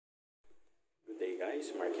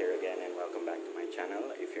guys, Mark here again and welcome back to my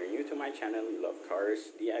channel. If you're new to my channel, you love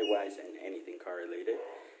cars, DIYs, and anything car related,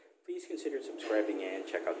 please consider subscribing and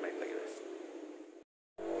check out my playlist.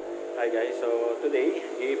 Hi guys, so today,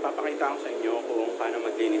 ipapakita ko sa inyo kung paano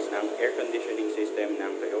maglinis ng air conditioning system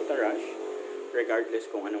ng Toyota Rush. Regardless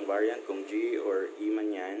kung anong variant, kung G or E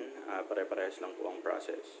man yan, pare-parehas lang po ang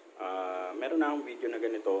process. Meron na akong video na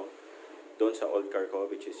ganito doon sa old car ko,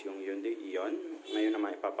 which is yung Hyundai Ion. Ngayon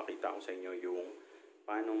naman ipapakita ko sa inyo yung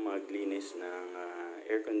paano maglinis ng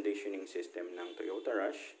air conditioning system ng Toyota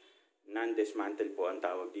Rush. Non-dismantle po ang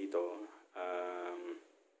tawag dito.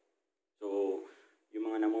 So, yung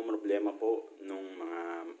mga namumroblema po nung mga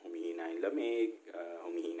humihina yung lamig,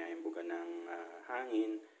 humihina yung buga ng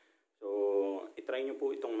hangin. So, itry nyo po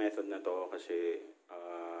itong method na to kasi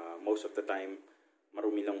most of the time,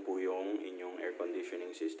 marumi lang po yung inyong air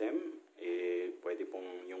conditioning system. Pwede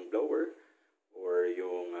pong yung blower or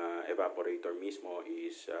yung evaporator mismo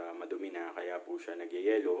is madumi na, kaya po siya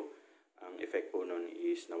nagyayelo. Ang effect po nun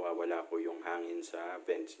is nawawala po yung hangin sa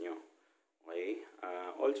vents nyo. Okay?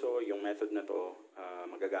 Also, yung method na to,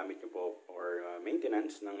 magagamit nyo po for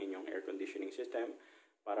maintenance ng inyong air conditioning system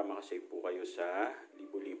para makasave po kayo sa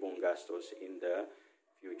libu-libong gastos in the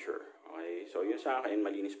future. Okay? So, yun sa akin,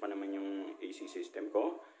 malinis pa naman yung AC system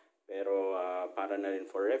ko. Pero para na rin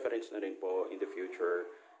for reference na rin po in the future,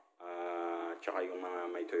 tsaka yung mga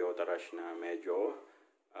may Toyota Rush na medyo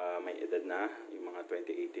may edad na, yung mga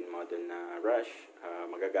 2018 model na Rush,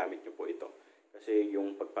 magagamit nyo po ito. Kasi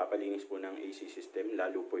yung pagpapalinis po ng AC system,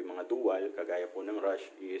 lalo po yung mga dual, kagaya po ng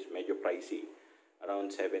Rush, is medyo pricey.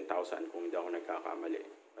 Around 7,000 kung hindi ako nagkakamali.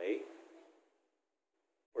 Okay?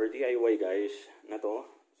 For DIY guys, na to,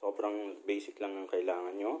 sobrang basic lang ang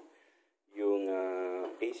kailangan nyo. Yung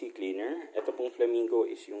AC cleaner. Ito pong Flamingo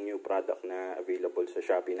is yung new product na available sa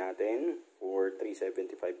Shopee natin for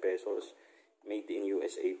 375 pesos. Made in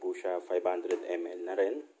USA po siya, 500 ml na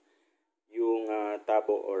rin. Yung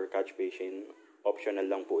tabo or catch basin, optional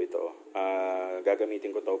lang po ito.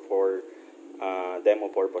 Gagamitin ko to for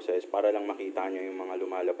demo purposes para lang makita nyo yung mga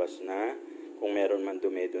lumalabas na kung meron man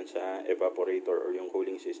dumi dun sa evaporator or yung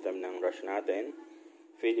cooling system ng Rush natin.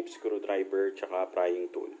 Phillips screwdriver tsaka prying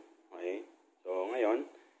tool. Okay? So, ngayon,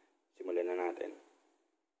 simulan na natin.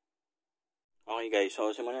 Okay guys,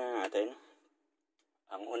 so simulan na natin.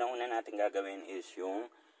 Ang unang-una natin gagawin is yung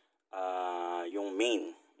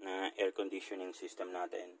main na air conditioning system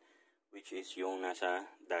natin, which is yung nasa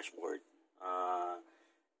dashboard.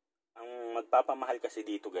 Ang magpapamahal kasi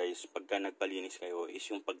dito guys, pagka nagpalinis kayo, is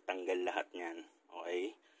yung pagtanggal lahat niyan.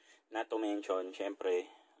 Okay? Not to mention, syempre,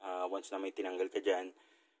 once na may tinanggal ka dyan,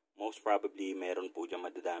 most probably meron po dyan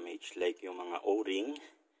madadamage, like yung mga O-ring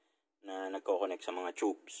na nagko-connect sa mga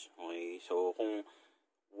tubes. Okay? So, kung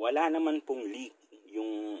wala naman pong leak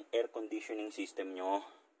yung air conditioning system nyo,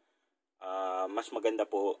 mas maganda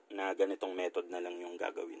po na ganitong method na lang yung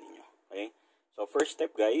gagawin niyo. Okay? So, first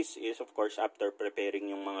step guys is, of course, after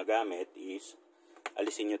preparing yung mga gamit is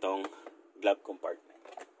alisin nyo tong glove compartment.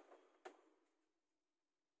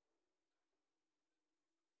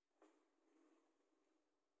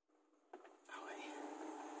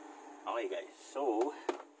 Okay guys, so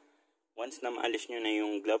once na maalis nyo na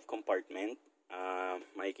yung glove compartment,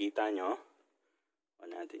 makikita nyo,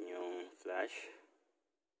 on natin yung flash.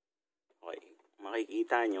 Okay,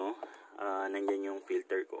 makikita nyo, nandyan yung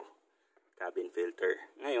filter ko, cabin filter.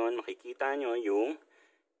 Ngayon, makikita nyo yung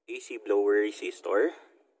AC blower resistor.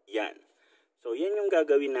 Yan. So, yan yung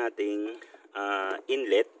gagawin nating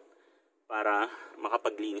inlet para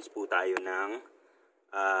makapaglinis po tayo ng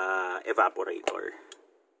evaporator.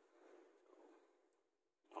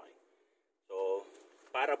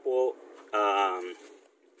 Para po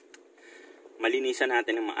malinisan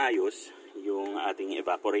natin ng maayos yung ating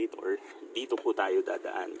evaporator, dito po tayo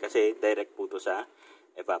dadaan kasi direct po to sa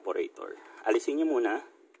evaporator. Alisin niyo muna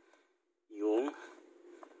yung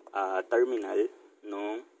terminal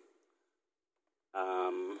ng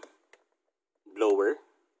blower.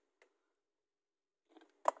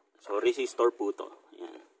 So resistor po to.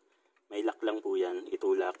 Yan. May lock lang po yan.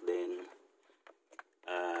 Itulak then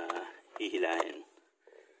hihilahin.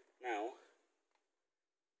 Now,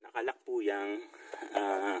 nakalak po yung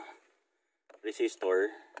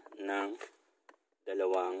resistor ng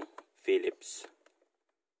dalawang Phillips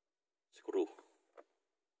screw.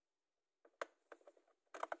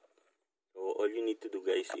 So, all you need to do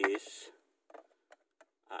guys is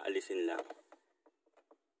aalisin lang.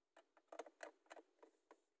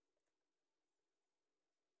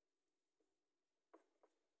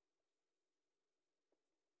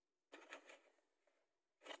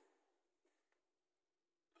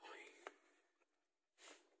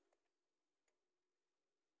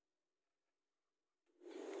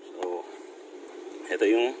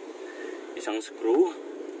 ito yung isang screw.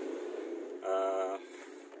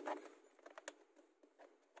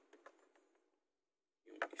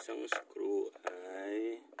 Yung isang screw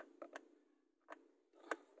ay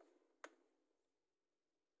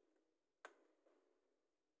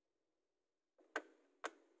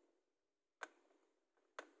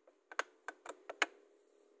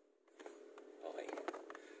okay.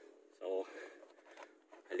 So,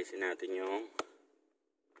 alisin natin yung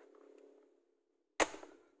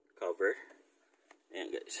cover.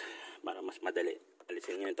 Ayan guys, para mas madali.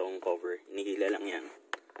 Alisin nyo itong cover. Hinihila lang yan.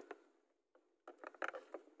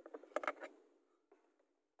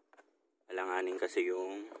 Alanganin kasi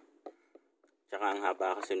yung, tsaka ang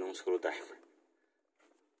haba kasi nung screwdriver.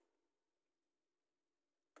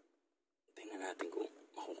 Tingnan natin kung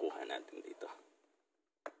makukuha natin dito.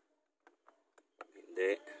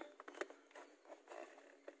 Hindi.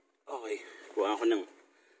 Okay, kuha ako ng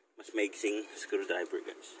mas maigsing screwdriver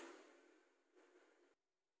guys.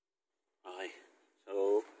 Okay,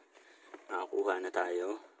 so nakakuha na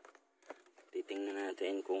tayo. Titingnan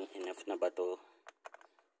natin kung enough na ba to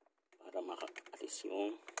para makaalis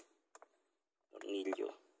yung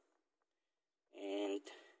tornilyo. And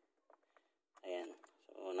ayan,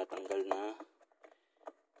 so natanggal na.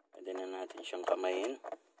 Pwede na natin siyang kamayin.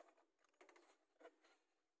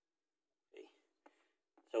 Okay.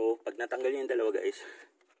 So pag natanggal yung dalawa guys,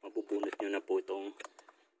 mapupulot nyo na po itong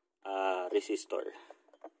resistor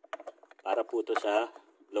para po ito sa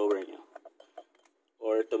blower nyo,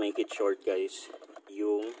 or to make it short guys,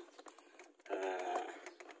 yung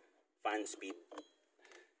fan speed.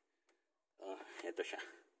 Ito siya.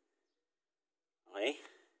 Okay,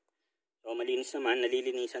 so malinis naman,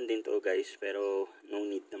 nalilinisan din to guys, pero no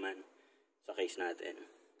need naman sa case natin.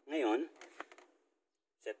 Ngayon,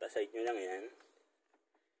 set aside nyo lang yan.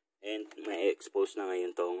 And may expose na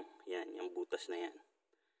ngayon tong, yan, yung butas na yan.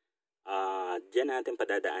 Diyan natin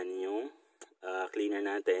padadaan yung cleaner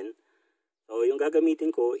natin. So yung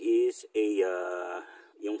gagamitin ko is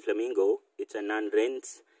yung Flamingo. It's a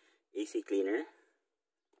non-rinse AC cleaner.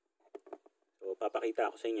 So papakita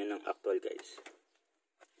ako sa inyo ng actual guys.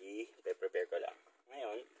 I-prepare ko lang.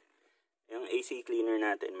 Ngayon, yung AC cleaner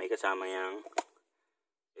natin may kasama yung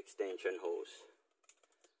extension hose.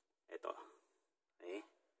 Ito. Okay.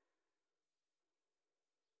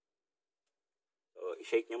 So,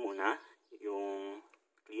 i-shake nyo muna yung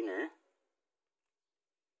cleaner.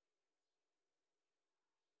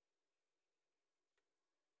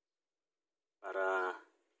 Para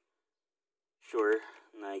sure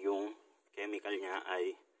na yung chemical niya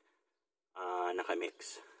ay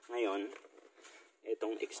nakamix. Ngayon,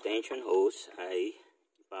 itong extension hose ay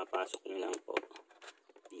ipapasok nyo lang po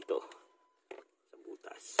dito sa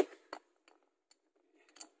butas.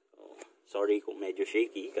 So, sorry kung medyo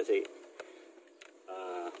shaky kasi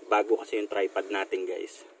bago kasi yung tripod natin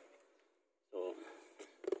guys. So,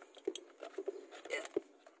 yeah.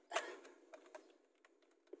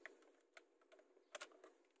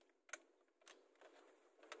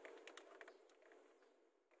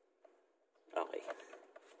 Okay.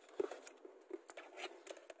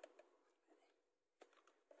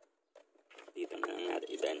 Dito na lang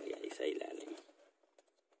natin ilan guys sa ilalim.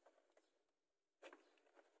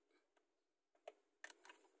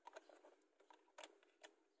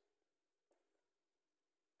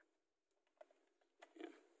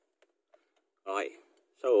 Okay,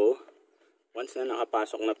 so once na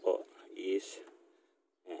nakapasok na po is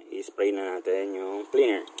i-spray na natin yung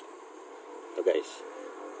cleaner. Ito guys.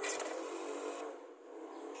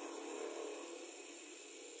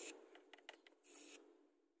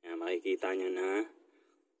 Yan, makikita nyo na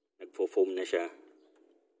nagfo-foam na siya.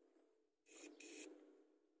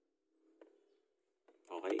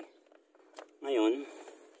 Okay. Ngayon,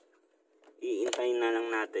 iintayin na lang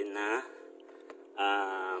natin na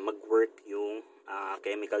mag-work yung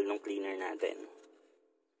chemical ng cleaner natin.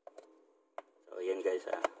 So, yan guys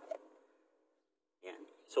Yan.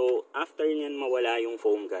 So, after nyan mawala yung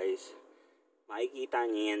foam guys, makikita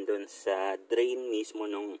nyo yan dun sa drain mismo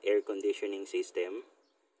ng air conditioning system.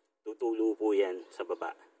 Tutulo po yan sa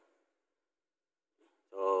baba.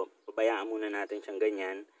 So, pabayaan muna natin siyang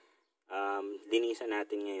ganyan. Linisan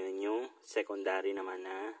natin ngayon yung secondary naman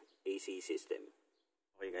na AC system.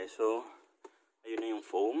 Okay guys, so ayun na yung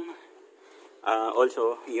foam.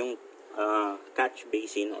 Also, yung catch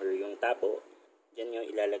basin or yung tapo, dyan nyo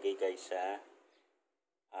ilalagay guys sa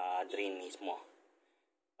drain mismo.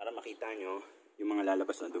 Para makita nyo yung mga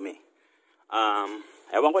lalabas na dumi.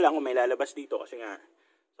 Ewan ko lang kung may lalabas dito kasi nga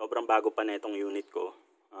sobrang bago pa na itong unit ko.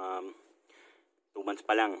 2 months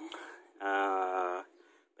pa lang.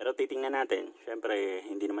 Pero titingnan natin. Siyempre,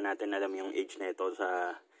 hindi naman natin alam yung age nito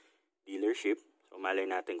sa dealership. So, malay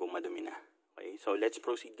natin kung madumi na. Okay, so let's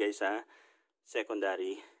proceed guys sa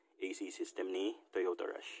secondary AC system ni Toyota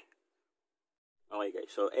Rush. Okay guys,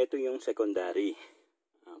 so ito yung secondary.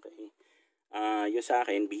 Okay. Yung sa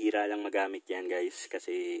akin, bihira lang magamit yan guys.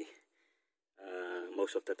 Kasi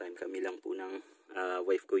most of the time kami lang po ng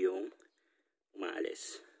wife ko yung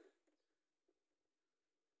umaalis.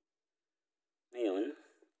 Ngayon,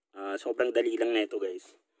 sobrang dali lang nito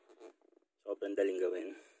guys. Sobrang daling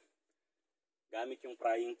gawin. Gamit yung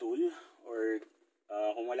prying tool or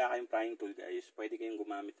kung wala kayong prying tool guys, pwede kayong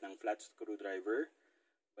gumamit ng flat screwdriver.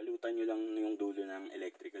 Balutan nyo lang yung dulo ng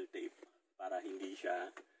electrical tape para hindi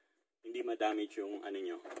ma-damage yung ano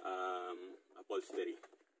nyo, upholstery.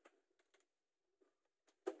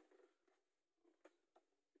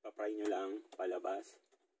 Ipapry nyo lang palabas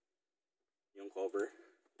yung cover.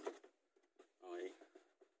 Okay.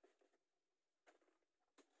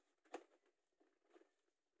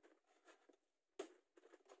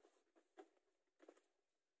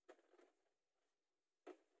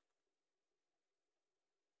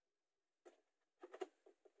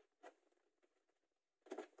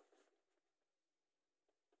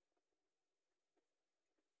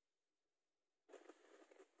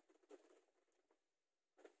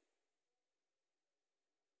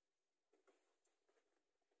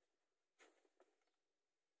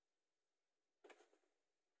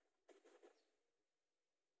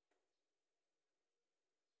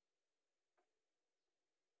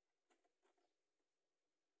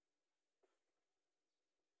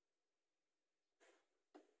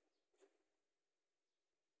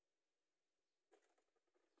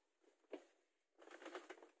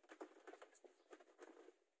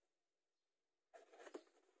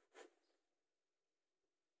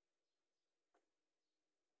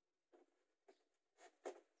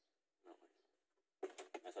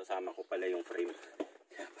 Nasasama ko pala yung frame.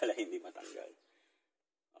 Kaya pala hindi matanggal.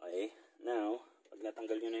 Okay. Now, pag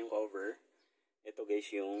natanggal nyo na yung cover, ito guys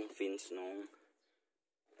yung fins nung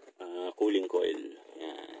cooling coil.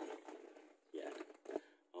 Yan. Yan.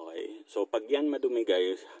 Okay. So, pag yan madumi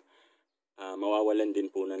guys, mawawalan din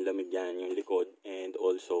po ng lamig yan yung likod. And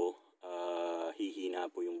also, hihina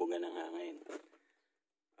po yung buga ng hangin.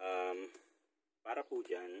 Para po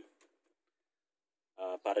dyan,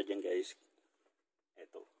 para dyan guys,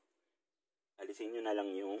 ito. Alisin nyo na lang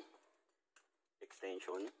yung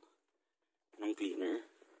extension ng cleaner.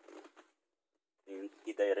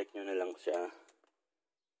 I-direct nyo na lang siya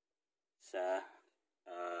sa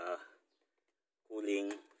cooling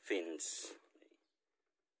fins.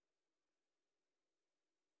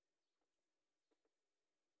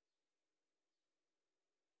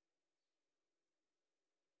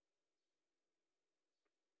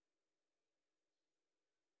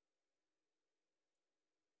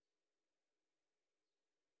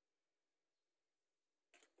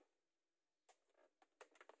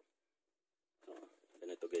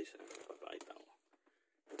 Ganito guys, papakita ko.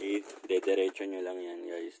 I-dediretso nyo lang yan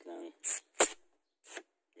guys lang.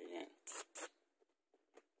 Ganyan.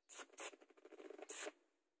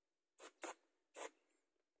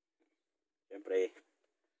 Siyempre,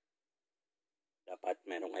 dapat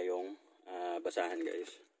meron kayong basahan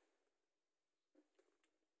guys.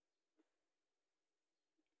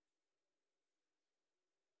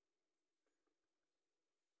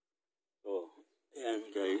 So, ayan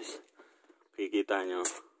guys. Kikita nyo.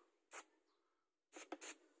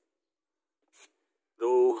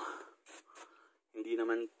 Though, hindi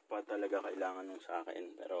naman pa talaga kailangan nung sa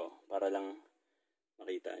akin. Pero, para lang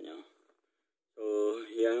makita nyo. So,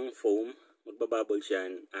 yung foam, magbabubbles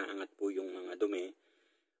yan. Aangat po yung mga dumi.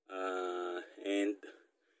 And,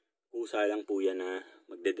 kusa lang po yan na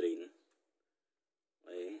magde-drain.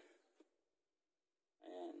 Okay.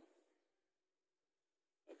 Ayan.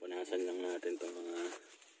 Punasan lang natin itong mga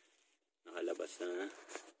nakalabas na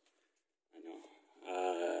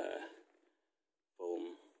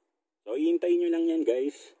foam. So, iintayin nyo lang yan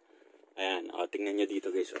guys. Ayan, tingnan nyo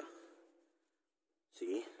dito guys.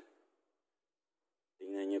 See?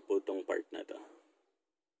 Tingnan nyo po itong part na to.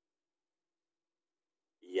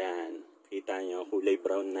 Yan. Kita nyo, kulay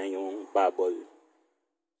brown na yung bubble.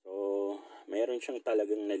 So, meron siyang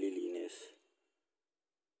talagang nalilinis.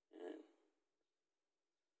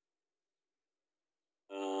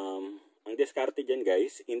 Ang diskarte dyan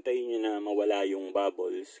guys, hintayin nyo na mawala yung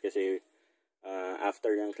bubbles kasi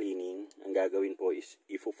after ng cleaning, ang gagawin po is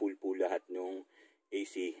i-full po lahat ng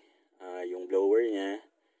AC. Yung blower niya,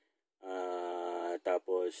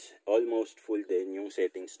 tapos almost full din yung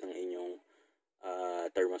settings ng inyong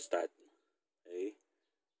thermostat. Okay?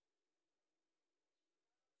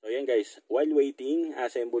 ayan guys, while waiting,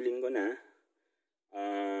 assembling ko na.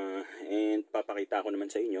 And papakita ko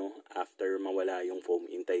naman sa inyo after mawala yung foam.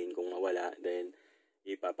 Hintayin kong mawala, then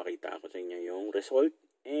ipapakita ko sa inyo yung result.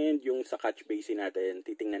 And yung sa catch basin natin,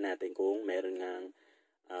 titingnan natin kung meron ngang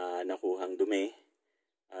nakuhang dumi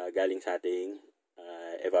galing sa ating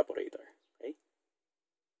evaporator. Okay?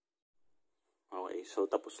 Okay, so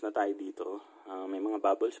tapos na tayo dito. May mga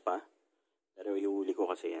bubbles pa, pero ihuli ko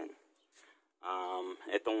kasi yan.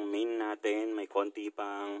 Etong main natin, may konti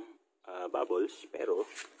pang bubbles, pero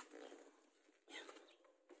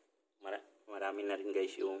marami na rin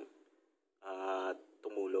guys yung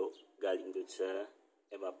tumulo galing dun sa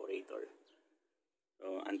evaporator.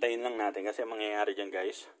 So, antayin lang natin kasi mangyayari dyan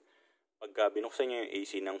guys, pagka binuksan nyo yung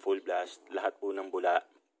AC ng full blast, lahat po ng bula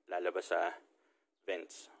lalabas sa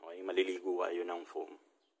vents. Okay, maliligo kayo ng foam.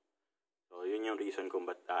 So, yun yung reason kung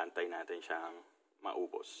ba't aantay natin siyang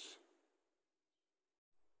maubos.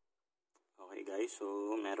 Okay guys,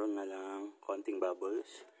 so meron na lang konting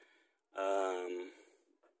bubbles.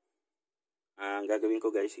 Ang gagawin ko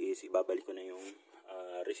guys is ibabalik ko na yung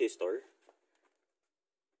resistor.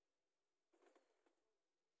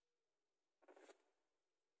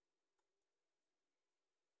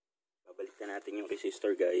 Babalik na natin yung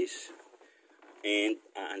resistor guys. And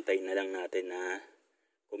aantayin na lang natin na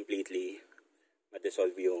completely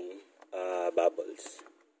ma-dissolve yung bubbles.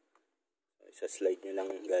 So, isa-slide nyo lang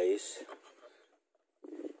guys.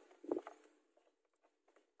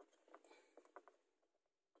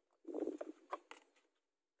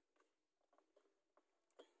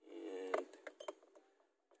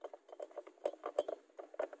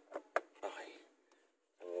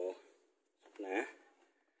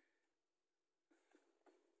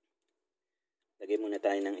 Lagyan muna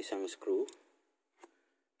tayo ng isang screw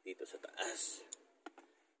dito sa taas.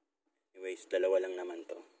 Anyways, dalawa lang naman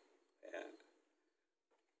to. Kaya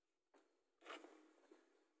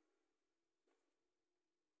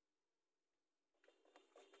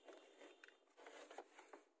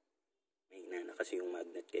may hina na kasi yung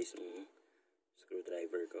magnet guys ng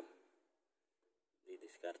screwdriver ko.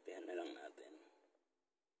 Didiskartehan na lang natin.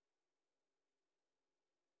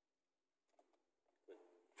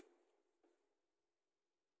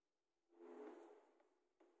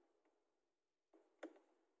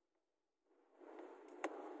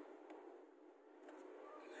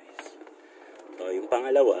 So, yung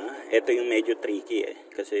pangalawa, ito yung medyo tricky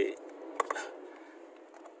kasi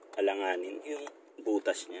alanganin yung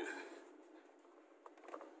butas niya.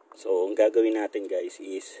 So, ang gagawin natin guys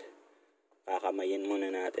is kakamayin muna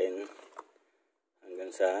natin hanggang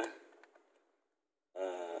sa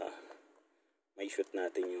may shoot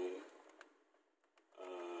natin yung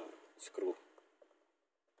screw.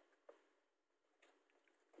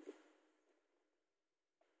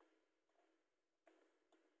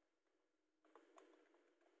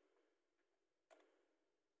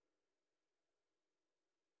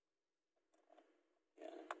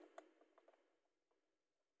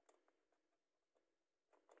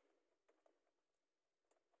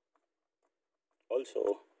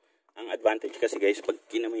 Also, ang advantage kasi guys, pag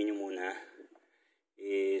kinamay nyo muna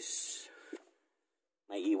is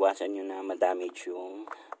may iwasan nyo na ma-damage yung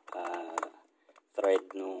thread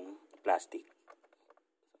ng plastic.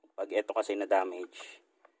 Pag ito kasi na-damage,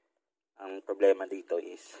 ang problema dito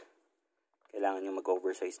is kailangan nyo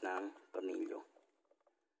mag-oversize ng tornilyo.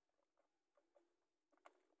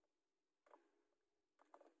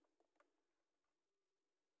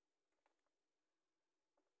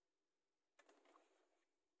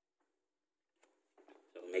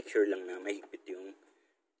 Make sure lang na mahigpit yung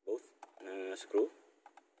both na screw.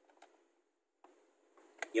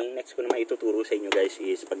 Yung next ko na maituturo sa inyo guys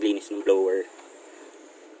is paglinis ng blower.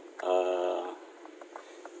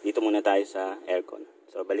 Dito muna tayo sa aircon.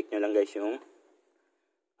 So balik nyo lang guys yung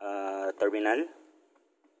terminal.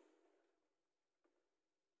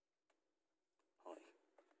 Okay.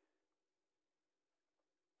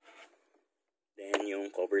 Then yung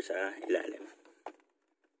cover sa ilalim.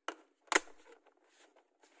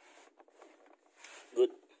 Good.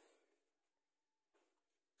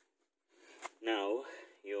 Now,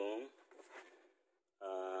 yung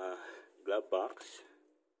glove box.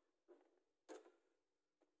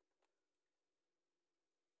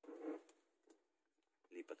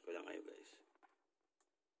 Lipat ko lang kayo guys.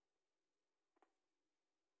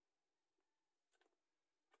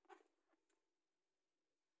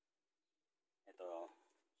 Ito,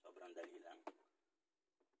 sobrang dali lang.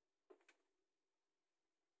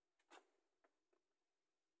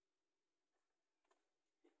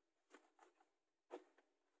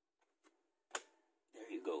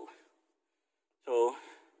 There you go. So,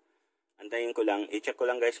 ang Hintayin ko lang, i-check ko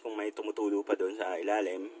lang guys kung may tumutulo pa doon sa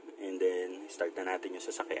ilalim, and then start na natin yung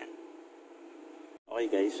sasakyan. Okay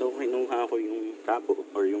guys, so kinuha ko yung tapo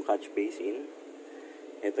or yung catch basin.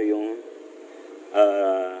 Ito yung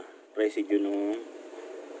residue ng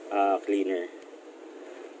cleaner.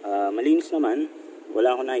 Malinis naman,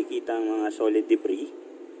 wala akong nakikita mga solid debris.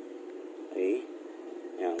 Okay,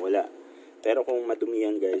 yan, wala. Pero kung madumi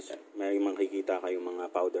yan guys, may makikita kayong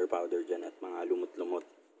mga powder dyan at mga lumot-lumot.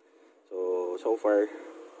 So far,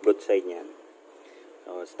 good side yan.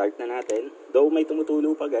 So, start na natin. Though may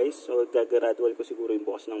tumutulo pa guys, so gradual ko siguro yung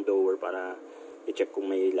bukas ng blower para i-check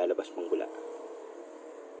kung may lalabas pang bula.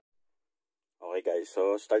 Okay guys,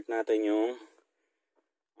 so start natin yung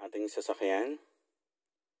ating sasakyan.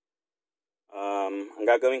 Ang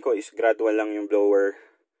gagawin ko is gradual lang yung blower.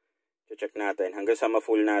 I-check natin hanggang sa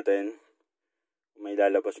ma-full natin kung may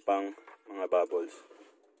lalabas pang mga bubbles.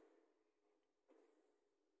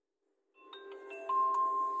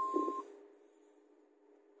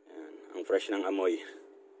 Ang fresh ng amoy.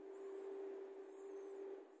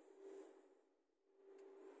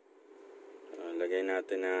 Lagay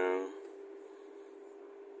natin ng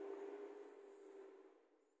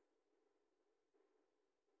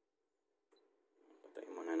patay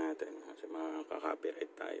muna natin kasi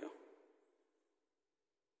makaka-copyright tayo.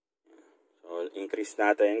 So increase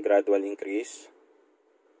natin, gradual increase.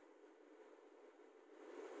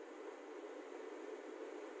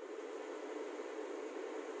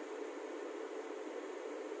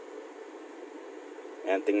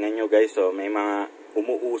 Ayan, tingnan nyo guys, so may mga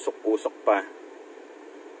umuusok-usok pa.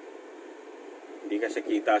 Hindi kasi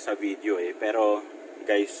kita sa video pero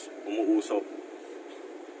guys, umuusok.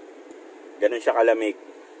 Ganun siya kalamig.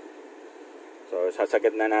 So,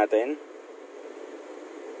 sasagad na natin.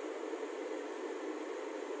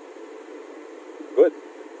 Good.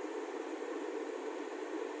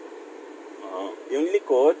 Yung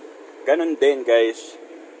likod, ganun din guys.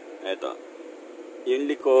 Ito.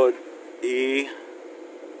 Yung likod,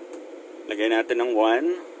 lagay natin ng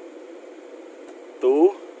 1,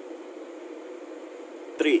 2,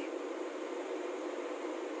 3.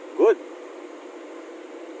 Good.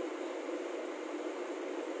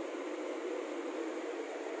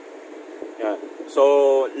 Yeah.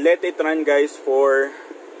 So, let it run guys for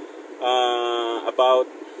about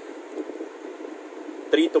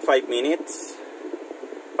 3 to 5 minutes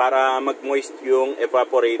para mag-moist yung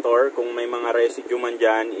evaporator. Kung may mga residue man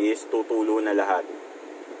dyan is tutulo na lahat.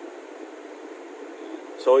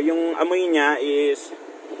 So, yung amoy niya is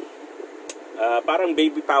parang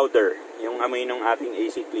baby powder. Yung amoy ng ating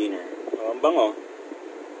AC cleaner. So, ang bango.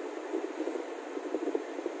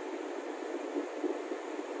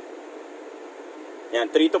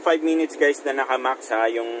 Yan, 3 to 5 minutes guys na nakamax ha,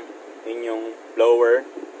 yung inyong blower.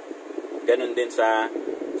 Ganun din sa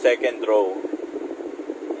second row.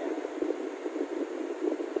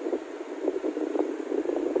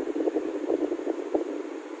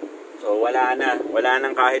 Wala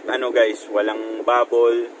nang kahit ano guys, walang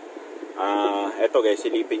bubble. Eto guys,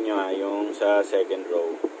 silipin nyo yung sa second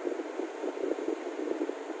row.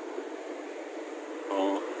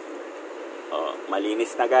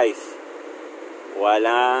 Malinis na guys.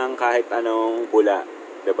 Walang kahit anong bula,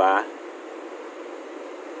 'di ba?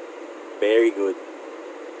 Very good.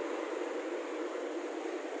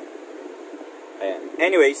 Ayan.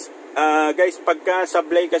 Anyways, guys, pagka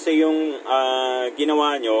sablay kasi yung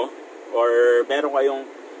ginawa nyo, or meron kayong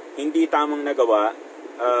hindi tamang nagawa,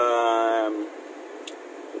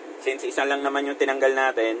 since isa lang naman yung tinanggal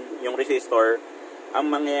natin, yung resistor,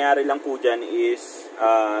 ang mangyayari lang po dyan is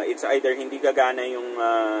it's either hindi gagana yung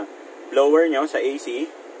blower nyo sa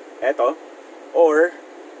AC, eto, or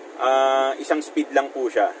isang speed lang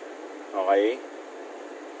po siya. Okay?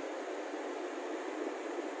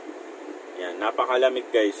 Yan,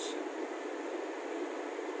 napakalamig guys.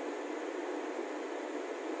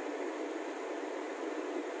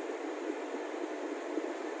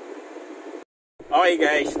 Okay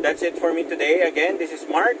guys, that's it for me today. Again, this is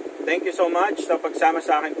Mark. Thank you so much sa pagsama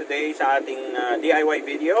sa akin today sa ating DIY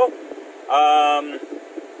video.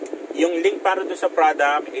 Yung link para doon sa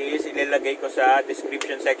product is ilalagay ko sa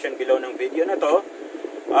description section below ng video na to.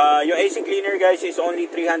 Yung AC cleaner guys is only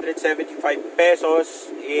 375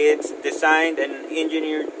 pesos. It's designed and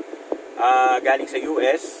engineered galing sa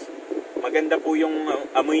US. Maganda po yung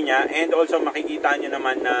amoy niya, and also makikita nyo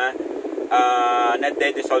naman na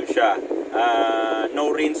nade-dissolve siya.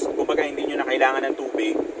 No rinse, kumbaga hindi nyo na kailangan ng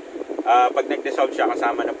tubig. Pag nag-dissolve siya,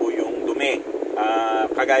 kasama na po yung dumi.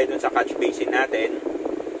 Kagaya dun sa catch basin natin,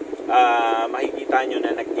 makikita nyo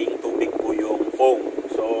na naging tubig po yung foam.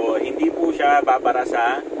 So, hindi po siya babara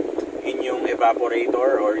sa inyong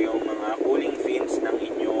evaporator or yung mga cooling fins ng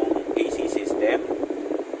inyong AC system.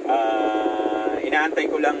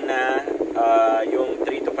 Inaantay ko lang na yung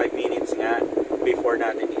 3 to 5 minutes nga before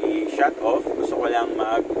natin i-shut off. Gusto ko lang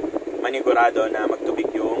manigurado na magtubig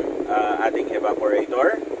yung ating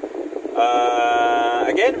evaporator.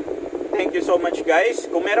 Again, thank you so much guys.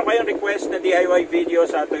 Kung meron kayong request na DIY video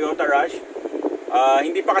sa Toyota Rush,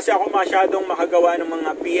 hindi pa kasi ako masyadong makagawa ng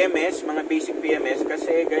mga PMS, mga basic PMS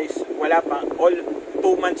kasi guys, wala pa, all 2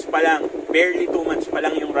 months pa lang, barely 2 months pa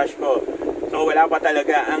lang yung Rush ko. So wala pa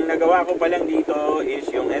talaga. Ang nagawa ko pa lang dito is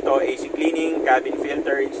yung AC cleaning, cabin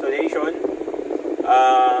filter installation,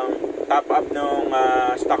 top up ng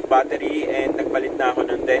stock battery, and nagpalit na ako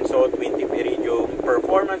ng Denso 20 Iridium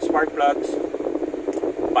performance spark plugs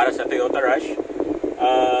para sa Toyota Rush.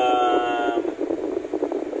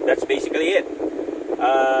 That's basically it.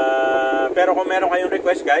 Pero kung meron kayong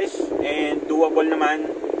request guys, and doable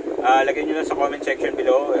naman, lagay nyo lang sa comment section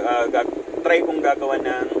below. Try kong gagawa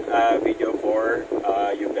ng video for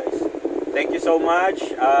you guys. Thank you so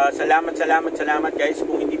much. Salamat guys.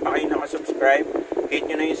 Kung hindi pa kayo nakasubscribe, hit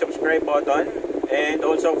nyo na yung subscribe button. And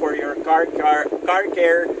also for your car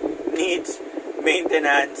care needs,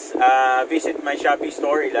 maintenance, visit my Shopee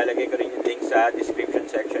store. Ilalagay ko rin yung link sa description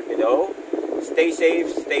section below. Stay safe,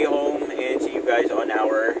 stay home, and see you guys on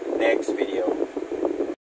our next video.